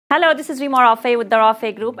Hello, this is Rima Rafeh with the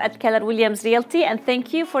Rafeh Group at Keller Williams Realty, and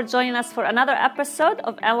thank you for joining us for another episode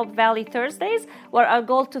of Antelope Valley Thursdays, where our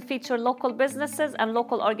goal to feature local businesses and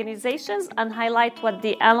local organizations and highlight what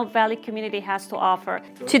the Antelope Valley community has to offer.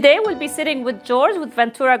 Today, we'll be sitting with George with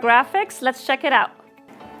Ventura Graphix. Let's check it out.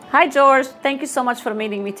 Hi, George. Thank you so much for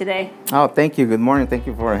meeting me today. Oh, thank you. Good morning. Thank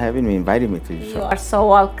you for having me, inviting me to your show. You are so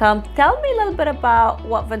welcome. Tell me a little bit about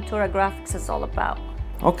what Ventura Graphix is all about.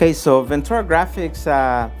 Okay, so Ventura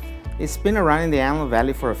Graphix, it's been around in the Antelope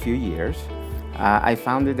Valley for a few years. I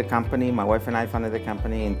founded the company, my wife and I founded the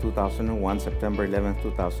company in 2001, September 11th,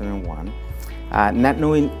 2001. Not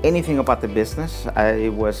knowing anything about the business. I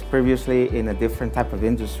was previously in a different type of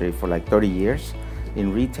industry for like 30 years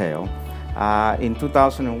in retail. In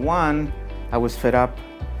 2001, I was fed up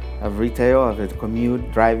of retail, of the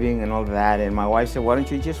commute, driving and all that, and my wife said, why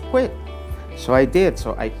don't you just quit? So I did,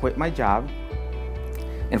 so I quit my job.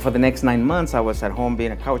 And for the next 9 months, I was at home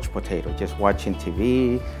being a couch potato, just watching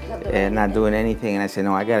TV and not doing anything. And I said,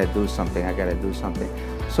 no, I gotta do something, I gotta do something.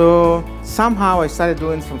 So somehow I started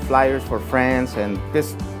doing some flyers for friends and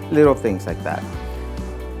just little things like that.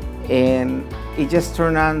 And it just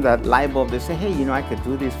turned on that light bulb to say, hey, you know, I could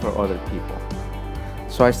do this for other people.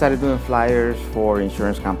 So I started doing flyers for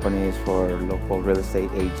insurance companies, for local real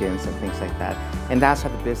estate agents and things like that. And that's how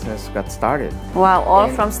the business got started. Wow, all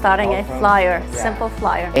from starting a flyer, yeah. Simple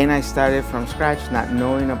flyer. And I started from scratch, not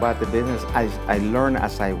knowing about the business. I learned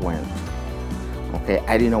as I went. Okay,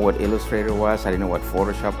 I didn't know what Illustrator was, I didn't know what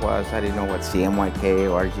Photoshop was, I didn't know what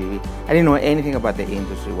CMYK or RGB. I didn't know anything about the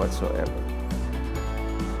industry whatsoever.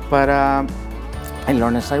 But I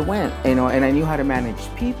learned as I went, you know, and I knew how to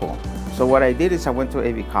manage people. So what I did is I went to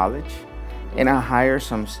AV College and I hired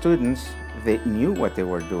some students that knew what they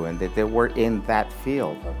were doing, that they were in that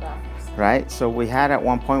field, right? So we had, at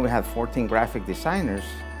one point, we had 14 graphic designers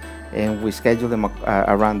and we scheduled them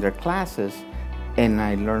around their classes and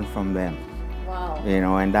I learned from them. Wow. You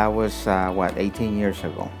know, and that was, 18 years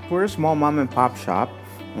ago. We're a small mom and pop shop,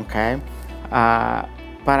 okay?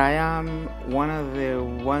 But I am one of the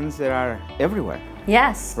ones that are everywhere.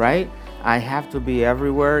 Yes. Right? I have to be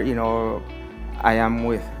everywhere. You know, I am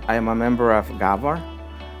a member of GAVAR.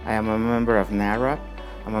 I am a member of NARAP.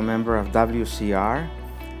 I'm a member of WCR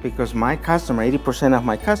because my customer, 80% of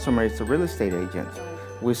my customer is the real estate agents.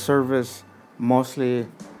 We service mostly,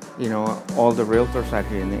 you know, all the realtors out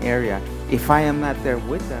here in the area. If I am not there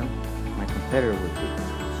with them, my competitor would be,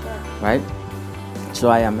 right? So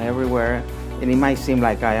I am everywhere. And it might seem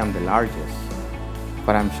like I am the largest,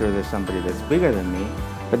 but I'm sure there's somebody that's bigger than me,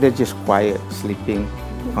 but they're just quiet, sleeping,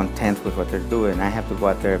 content with what they're doing. I have to go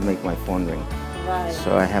out there and make my phone ring. Right.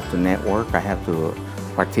 So I have to network, I have to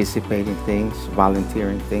participate in things,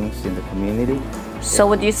 volunteer in things in the community. So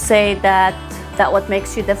would you say that what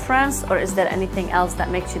makes you different, or is there anything else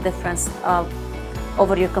that makes you different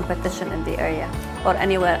over your competition in the area or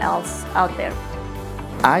anywhere else out there?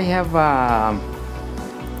 I have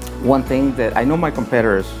one thing that I know my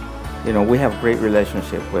competitors, you know, we have great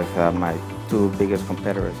relationship with my two biggest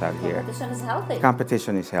competitors out here. Competition is healthy.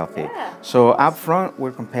 Competition is healthy. Yeah. So up front,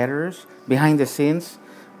 we're competitors. Behind the scenes,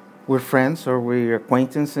 we're friends or we're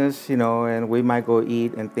acquaintances, you know, and we might go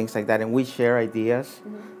eat and things like that. And we share ideas,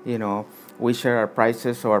 you know, we share our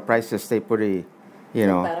prices, so our prices stay pretty, you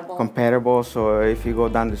know, compatible. So if you go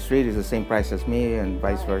down the street, it's the same price as me and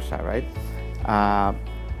vice versa, right?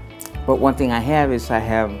 But one thing I have is I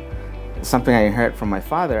have something I inherited from my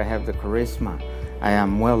father. I have the charisma. I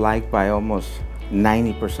am well liked by almost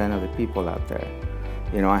 90% of the people out there.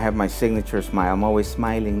 You know, I have my signature smile. I'm always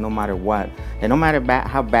smiling no matter what. And no matter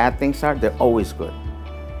how bad things are, they're always good.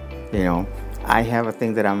 You know, I have a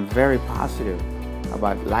thing that I'm very positive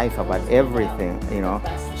about life, about everything, you know.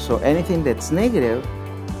 So anything that's negative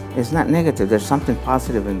is not negative. There's something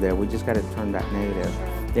positive in there. We just got to turn that negative.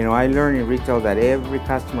 You know, I learned in retail that every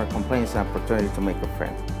customer complains is an opportunity to make a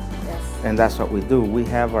friend. Yes. And that's what we do. We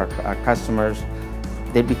have our customers,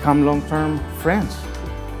 they become long-term friends.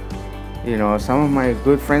 You know, some of my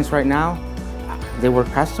good friends right now, they were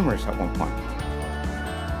customers at one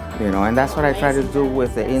point. You know, and that's what I try to do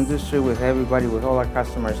with the industry, with everybody, with all our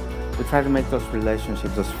customers. We try to make those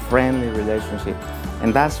relationships, those friendly relationships.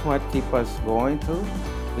 And that's what keeps us going too,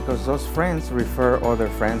 because those friends refer other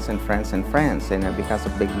friends and friends and friends, and it becomes a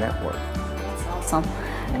big network. That's awesome.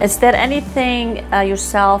 Is there anything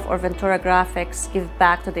yourself or Ventura Graphix give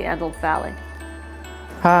back to the Antelope Valley?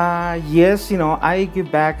 Yes, you know, I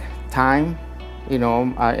give back time, you know,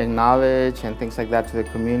 knowledge and things like that to the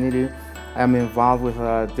community. I'm involved with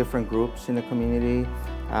different groups in the community.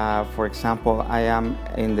 For example, I am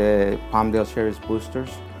in the Palmdale Sheriff's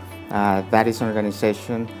Boosters. That is an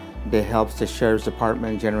organization that helps the sheriff's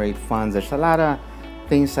department generate funds. There's a lot of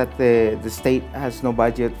things that the state has no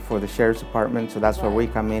budget for the sheriff's department, so that's where we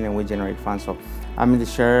come in and we generate funds. So I'm in the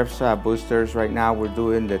sheriff's boosters right now. We're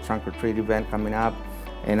doing the trunk or treat event coming up,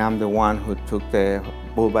 and I'm the one who took the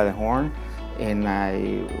bull by the horn, and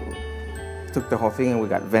I took the whole thing, and we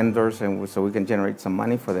got vendors, and so we can generate some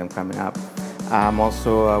money for them coming up. I'm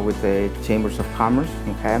also with the Chambers of Commerce,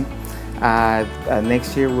 okay?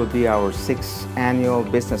 Next year will be our 6th annual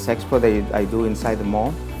business expo that I do inside the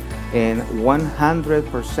mall. And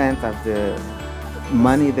 100% of the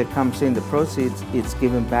money that comes in, the proceeds, it's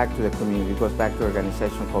given back to the community. It goes back to an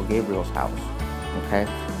organization called Gabriel's House, okay?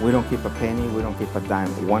 We don't keep a penny, we don't keep a dime.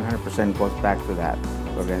 100% goes back to that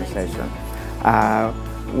organization.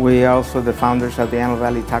 We are also the founders of the Antelope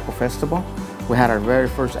Valley Taco Festival. We had our very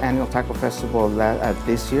first annual taco festival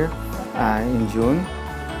this year in June.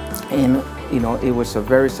 And it was a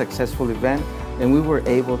very successful event, and we were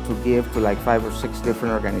able to give to like 5 or 6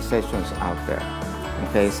 different organizations out there.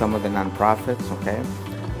 Okay, some of the nonprofits. Okay,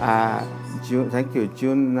 June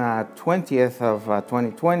 20th of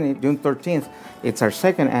 2020, June 13th. It's our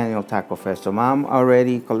 2nd annual taco festival. I'm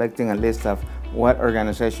already collecting a list of what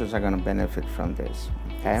organizations are going to benefit from this.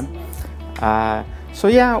 Okay, so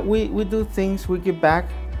yeah, we do things. We give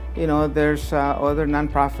back. There's other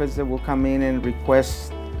nonprofits that will come in and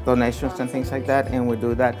request donations and things like that, and we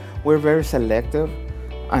do that. We're very selective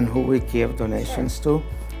on who we give donations to.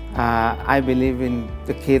 I believe in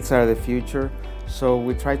the kids are the future, so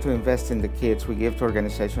we try to invest in the kids. We give to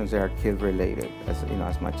organizations that are kid related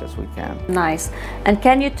as much as we can. Nice. And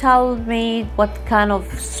can you tell me what kind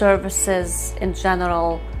of services in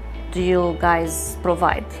general do you guys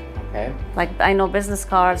provide? Okay. Like, I know business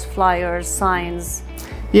cards, flyers, signs.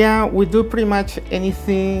 Yeah, we do pretty much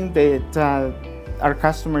anything that our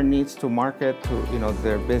customer needs to market to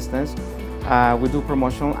their business. We do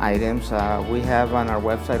promotional items. We have on our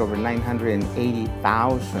website over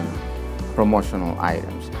 980,000 promotional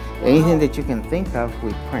items. Anything that you can think of,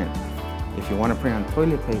 we print. If you want to print on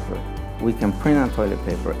toilet paper, we can print on toilet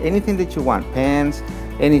paper. Anything that you want, pens,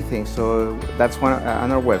 anything. So that's one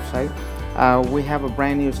on our website. We have a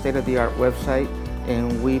brand new state-of-the-art website,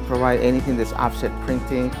 and we provide anything that's offset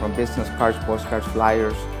printing, from business cards, postcards,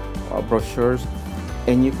 flyers, brochures.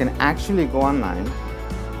 And you can actually go online,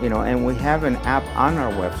 and we have an app on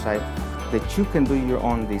our website that you can do your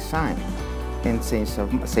own design and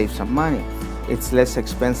save some money. It's less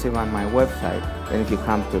expensive on my website than if you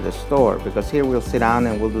come to the store, because here we'll sit down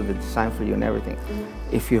and we'll do the design for you and everything.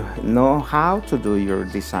 If you know how to do your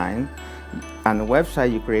design, on the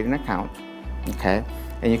website you create an account, okay?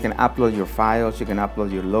 And you can upload your files, you can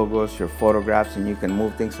upload your logos, your photographs, and you can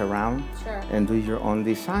move things around and do your own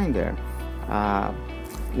design there.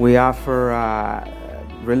 We offer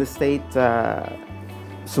real estate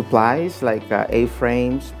supplies like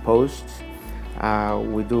A-frames, posts.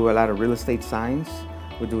 We do a lot of real estate signs.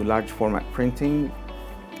 We do large format printing.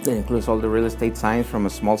 That includes all the real estate signs, from a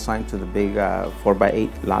small sign to the big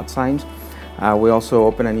 4x8 lot signs. We also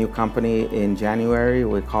opened a new company in January.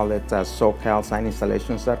 We call it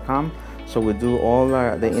SoCalSignInstallations.com. So we do all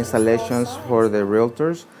the installations for the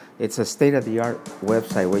realtors. It's a state-of-the-art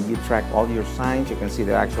website where you track all your signs. You can see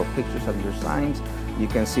the actual pictures of your signs. You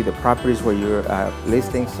can see the properties where your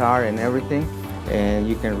listings are and everything. And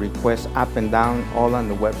you can request up and down all on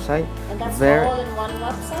the website. And that's all in one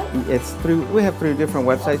website? We have 3 different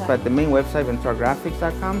websites, but the main website,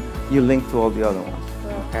 VenturaGraphix.com, you link to all the other ones.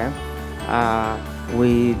 Okay.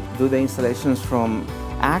 We do the installations from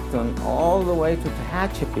Acton all the way to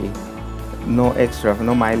Tehachapi. No extra,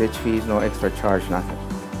 no mileage fees, no extra charge, nothing.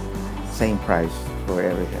 Same price for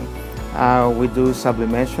everything. We do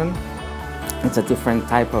sublimation. It's a different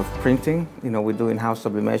type of printing. We do in-house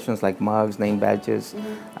sublimations like mugs, name badges.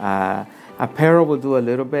 Apparel we'll do a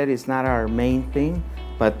little bit. It's not our main thing,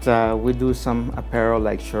 but we do some apparel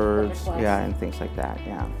like shirts, and things like that.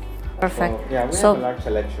 Yeah. Perfect. So, yeah, we have a large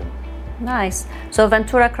selection. Nice. So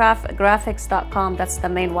VenturaGraphix.com, that's the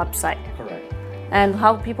main website. Correct. And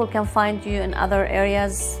how people can find you in other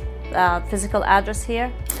areas, physical address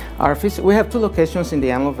here? We have 2 locations in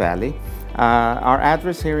the Antelope Valley. Our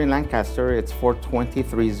address here in Lancaster, it's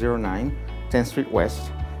 42309 10th Street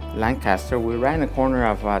West, Lancaster. We're right in the corner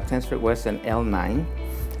of 10th Street West and L9.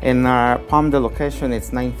 In our Palmdale location,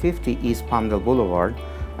 it's 950 East Palmdale Boulevard,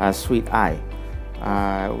 Suite I,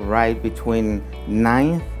 right between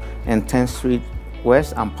 9th and 10th Street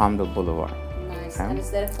West on Palmdale Boulevard. Nice. Okay. And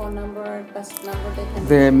is there a phone number, best number they can?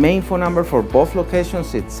 The main phone number for both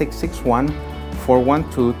locations is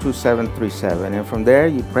 661-412-2737. And from there,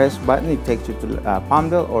 you press button, it takes you to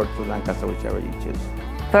Palmdale or to Lancaster, whichever you choose.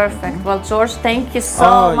 Perfect. Well, George, thank you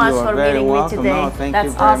so much for meeting me today. No, thank That's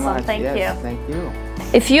you very awesome. much. Thank Yes, you. Thank you.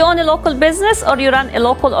 If you own a local business or you run a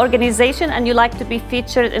local organization and you like to be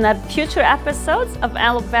featured in future episodes of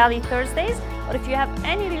Antelope Valley Thursdays, or if you have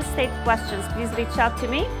any real estate questions, please reach out to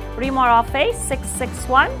me, Rima Rafeh,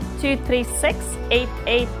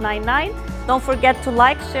 661-236-8899. Don't forget to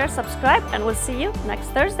like, share, subscribe, and we'll see you next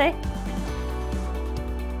Thursday.